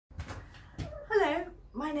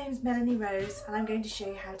My name's Melanie Rose and I'm going to show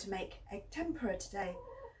you how to make egg tempera today.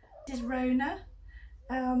 This is Rona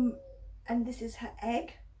and this is her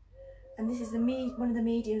egg, and this is one of the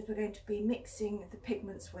mediums we're going to be mixing the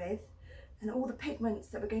pigments with, and all the pigments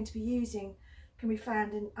that we're going to be using can be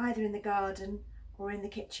found in either in the garden or in the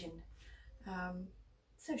kitchen.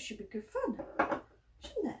 So it should be good fun,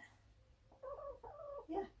 shouldn't it?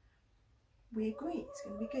 Yeah, we agree it's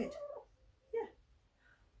going to be good.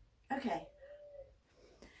 Yeah. Okay.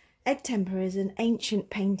 Egg tempera is an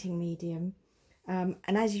ancient painting medium, and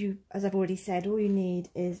as I've already said, all you need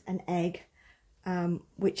is an egg,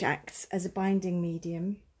 which acts as a binding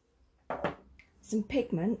medium, some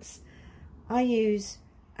pigments. I use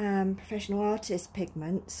professional artist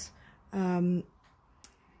pigments,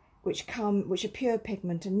 which are pure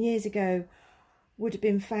pigment, and years ago would have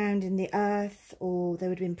been found in the earth, or there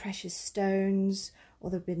would have been precious stones,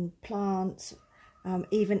 or there would have been plants,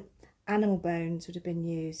 even animal bones would have been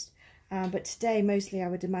used, but today mostly I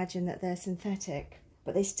would imagine that they're synthetic,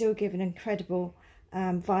 but they still give an incredible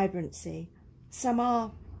vibrancy. Some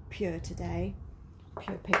are pure today,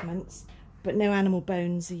 pure pigments, but no animal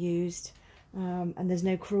bones are used, and there's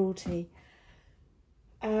no cruelty.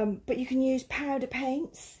 But you can use powder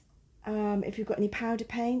paints if you've got any powder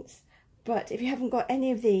paints, but if you haven't got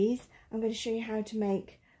any of these, I'm going to show you how to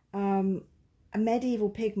make a medieval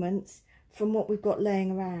pigments from what we've got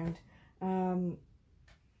laying around.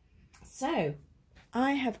 So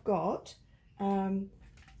I have got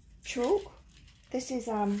chalk. This is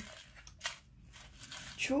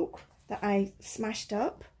chalk that I smashed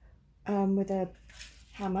up with a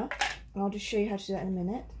hammer, and I'll just show you how to do that in a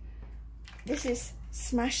minute. This is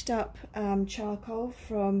smashed up charcoal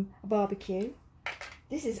from a barbecue.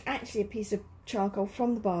 This is actually a piece of charcoal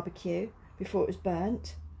from the barbecue before it was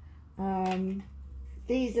burnt.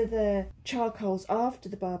 These are the charcoals after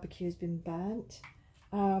the barbecue has been burnt.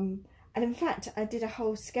 And in fact, I did a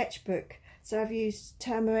whole sketchbook. So I've used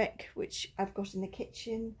turmeric, which I've got in the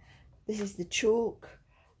kitchen. This is the chalk.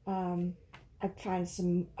 I've found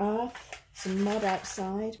some earth, some mud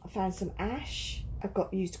outside. I found some ash. I've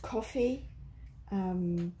used coffee,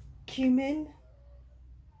 cumin.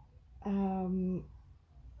 I've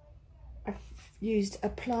used a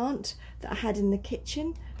plant that I had in the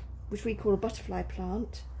kitchen, which we call a butterfly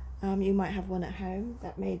plant. You might have one at home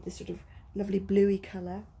that made this sort of lovely bluey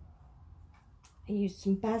colour. I used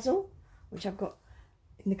some basil, which I've got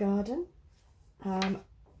in the garden,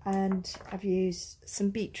 and I've used some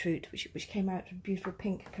beetroot, which came out a beautiful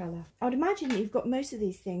pink colour. I would imagine that you've got most of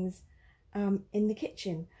these things in the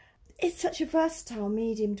kitchen. It's such a versatile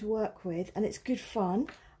medium to work with, and it's good fun.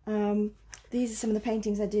 These are some of the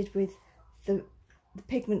paintings I did with the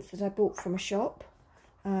pigments that I bought from a shop,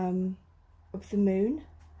 of the moon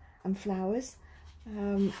and flowers.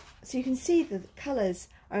 So you can see the colours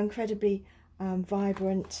are incredibly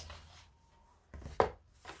vibrant,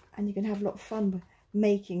 and you can have a lot of fun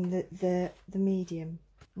making the medium.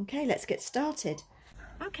 Okay, let's get started.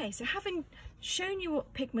 Okay, so having shown you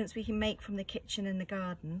what pigments we can make from the kitchen and the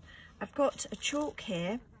garden, I've got a chalk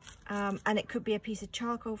here, and it could be a piece of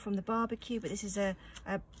charcoal from the barbecue, but this is a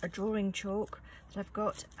drawing chalk that I've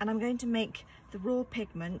got, and I'm going to make the raw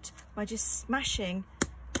pigment by just smashing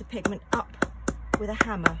the pigment up with a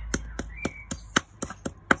hammer.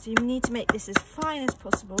 So you need to make this as fine as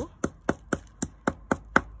possible,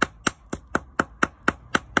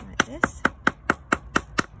 like this.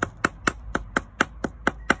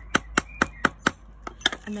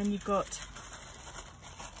 And then you've got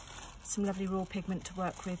some lovely raw pigment to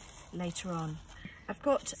work with later on. I've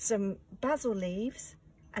got some basil leaves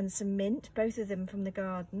and some mint, both of them from the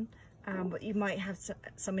garden, but you might have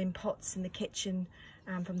some in pots in the kitchen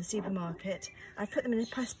from the supermarket. I've put them in a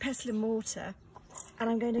pestle and mortar, and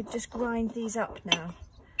I'm going to just grind these up now.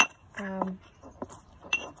 And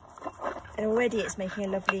already it's making a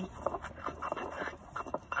lovely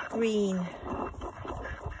green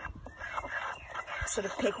sort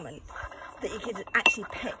of pigment that you could actually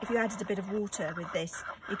paint. If you added a bit of water with this,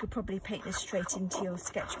 you could probably paint this straight into your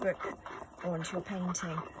sketchbook or into your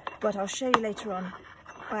painting. But I'll show you later on,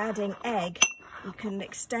 by adding egg, you can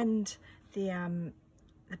extend the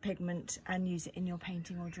pigment and use it in your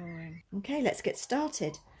painting or drawing. Okay, let's get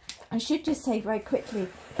started. I should just say very quickly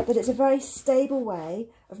that it's a very stable way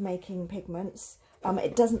of making pigments.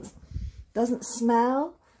 It doesn't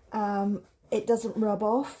smell, it doesn't rub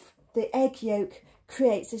off. The egg yolk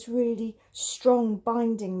creates this really strong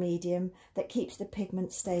binding medium that keeps the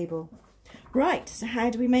pigment stable. Right, so how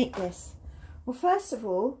do we make this? Well, first of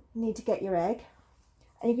all, you need to get your egg,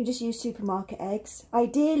 and you can just use supermarket eggs.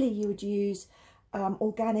 Ideally, you would use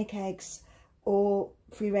organic eggs or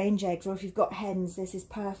free range eggs, or if you've got hens, this is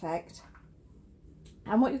perfect.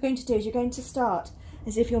 And what you're going to do is you're going to start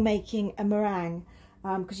as if you're making a meringue,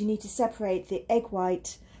 because you need to separate the egg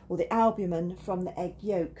white or the albumin from the egg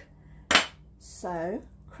yolk. So,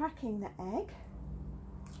 cracking the egg.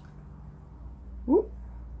 Whoop.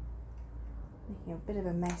 Making a bit of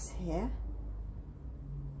a mess here.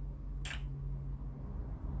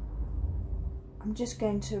 I'm just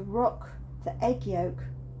going to rock the egg yolk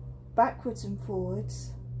backwards and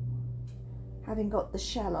forwards, having got the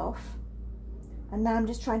shell off, and now I'm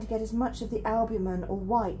just trying to get as much of the albumin or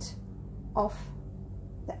white off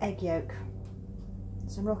the egg yolk.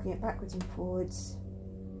 So I'm rocking it backwards and forwards,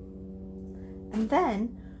 and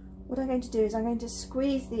then what I'm going to do is I'm going to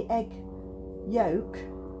squeeze the egg yolk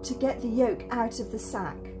to get the yolk out of the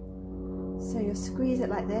sac. So you'll squeeze it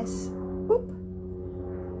like this, whoop,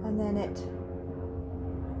 and then it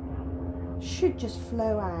should just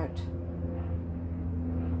flow out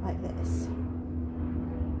like this.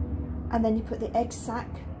 And then you put the egg sac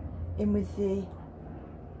in with the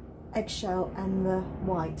eggshell and the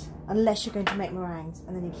white, unless you're going to make meringues,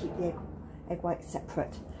 and then you keep the egg white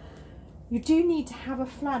separate. You do need to have a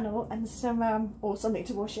flannel and some or something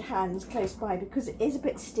to wash your hands close by, because it is a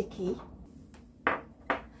bit sticky.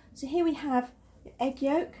 So here we have the egg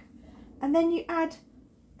yolk, and then you add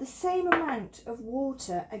the same amount of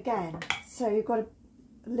water again. So you've got a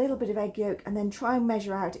little bit of egg yolk, and then try and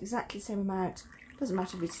measure out exactly the same amount. Doesn't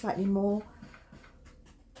matter if it's slightly more.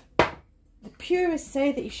 The purists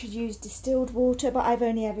say that you should use distilled water, but I've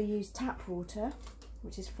only ever used tap water,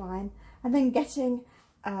 which is fine. And then getting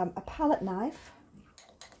a palette knife,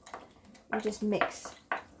 you just mix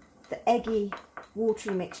the eggy,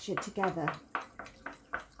 watery mixture together.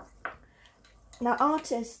 Now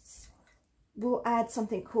artists will add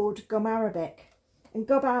something called gum arabic, and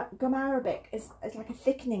gum arabic is like a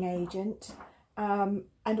thickening agent,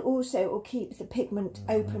 and also it will keep the pigment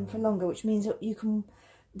open for longer, which means that it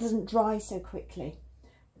doesn't dry so quickly.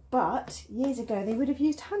 But years ago they would have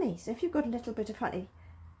used honey, so if you've got a little bit of honey,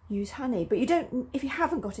 use honey. But you don't, if you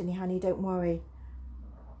haven't got any honey, don't worry.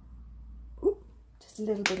 Ooh, just a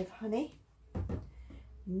little bit of honey,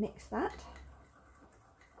 mix that,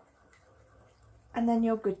 and then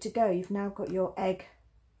you're good to go. You've now got your egg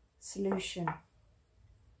solution.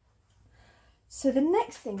 So the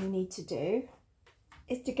next thing you need to do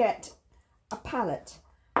is to get a palette.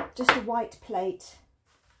 Just a white plate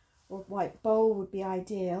or white bowl would be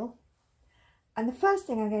ideal. And the first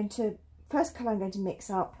colour I'm going to mix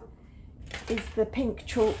up is the pink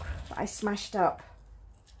chalk that I smashed up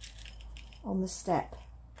on the step.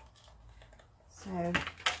 So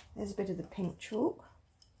there's a bit of the pink chalk.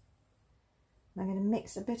 I'm going to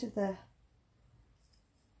mix a bit of the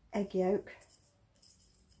egg yolk,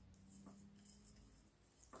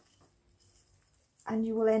 and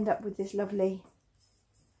you will end up with this lovely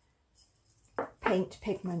paint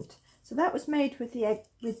pigment. So that was made with the egg,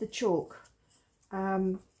 with the chalk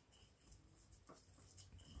that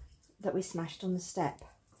we smashed on the step.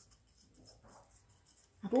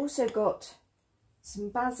 I've also got some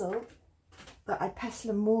basil that I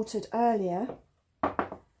pestle and mortared earlier.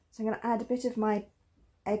 So I'm going to add a bit of my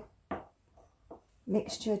egg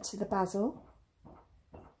mixture to the basil.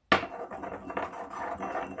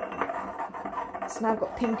 So now I've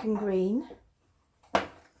got pink and green.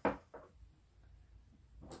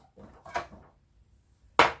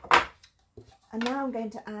 And now I'm going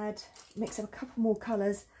to mix up a couple more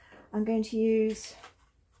colours. I'm going to use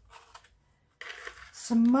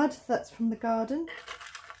some mud that's from the garden.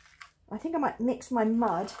 I think I might mix my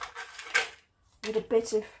mud with a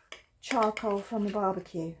bit of charcoal from the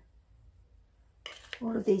barbecue.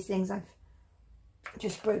 All of these things I've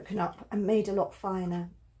just broken up and made a lot finer.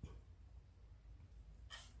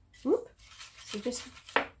 Whoop. So just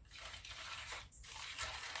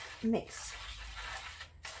mix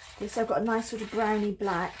this. I've got a nice sort of browny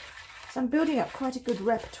black. So I'm building up quite a good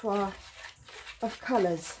repertoire of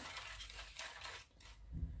colours.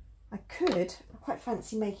 I quite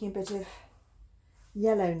fancy making a bit of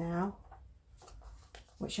yellow now,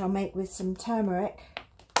 which I'll make with some turmeric,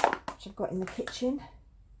 which I've got in the kitchen.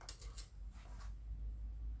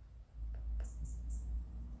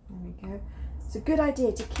 There we go. It's a good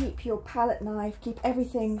idea to keep your palette knife, keep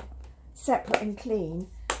everything separate and clean,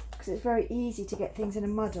 because it's very easy to get things in a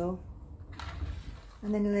muddle,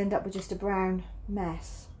 and then you'll end up with just a brown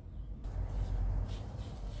mess.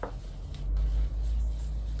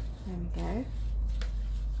 There we go.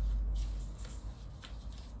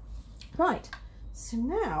 Right, so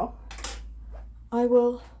now I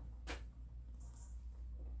will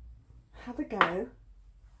have a go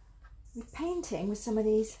with painting with some of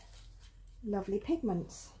these lovely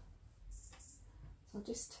pigments. So I'll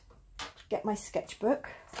just get my sketchbook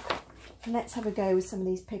and let's have a go with some of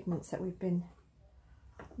these pigments that we've been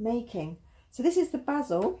making. So this is the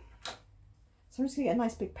basil. So I'm just going to get a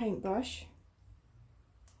nice big paintbrush.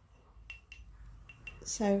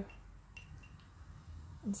 So,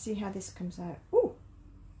 and see how this comes out. Ooh,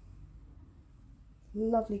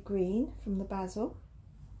 lovely green from the basil.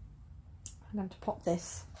 I'm going to pop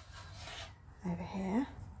this over here.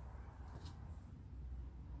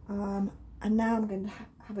 And now I'm going to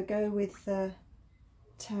have a go with the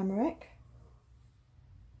turmeric.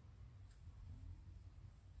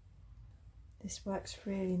 This works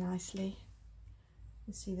really nicely.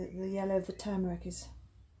 You see that the yellow of the turmeric is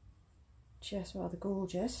just rather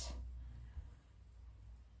gorgeous.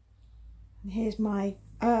 And here's my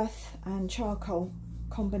earth and charcoal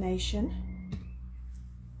combination.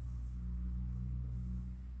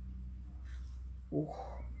 Ooh.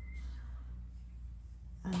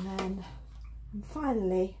 And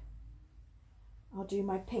finally I'll do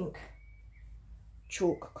my pink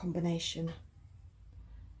chalk combination.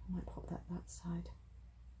 I might pop that side.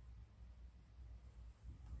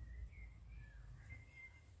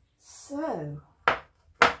 So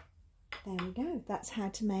there we go. That's how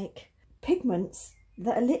to make pigments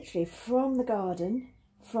that are literally from the garden,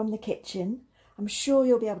 from the kitchen. I'm sure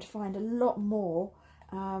you'll be able to find a lot more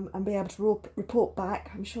and be able to report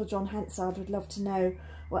back. I'm sure John Hansard would love to know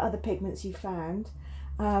what other pigments you found.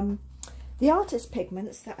 The artist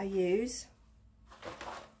pigments that I use,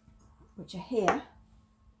 which are here,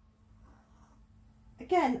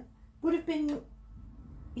 again, would have been,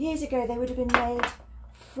 years ago they would have been made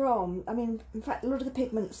from, I mean, in fact a lot of the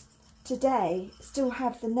pigments today still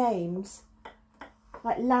have the names,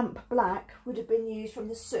 like lamp black would have been used from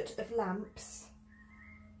the soot of lamps.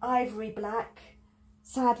 Ivory black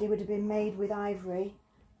sadly would have been made with ivory.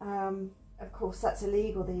 Of course that's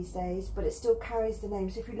illegal these days, but it still carries the name.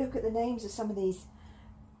 So if you look at the names of some of these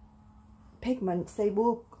pigments, they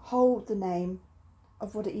will hold the name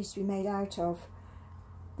of what it used to be made out of.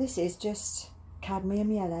 This is just cadmium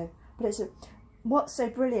yellow, but it's what's so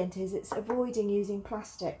brilliant is it's avoiding using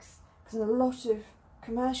plastics, because in a lot of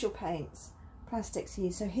commercial paints plastics are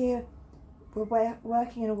used. So here we're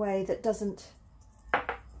working in a way that doesn't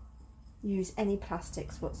use any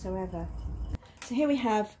plastics whatsoever. So here we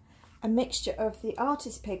have a mixture of the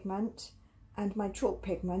artist pigment and my chalk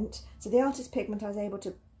pigment. So the artist pigment I was able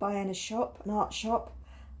to buy in a shop, an art shop,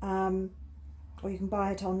 or you can buy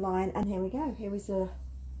it online. And here we go. Here is a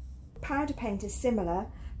powder paint is similar,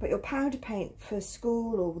 but your powder paint for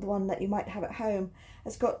school or the one that you might have at home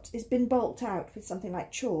has been bulked out with something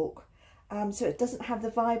like chalk, so it doesn't have the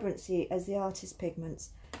vibrancy as the artist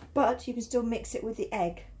pigments, but you can still mix it with the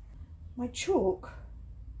egg. My chalk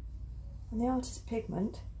and the artist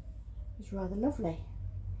pigment is rather lovely.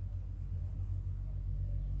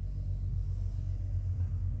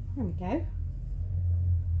 There we go.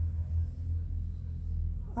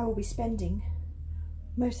 I will be spending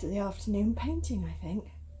most of the afternoon painting, I think.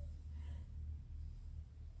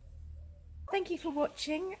 Thank you for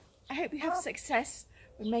watching. I hope you have success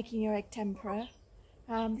with making your egg tempera.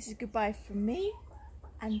 This is goodbye from me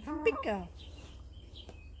and from Big Girl.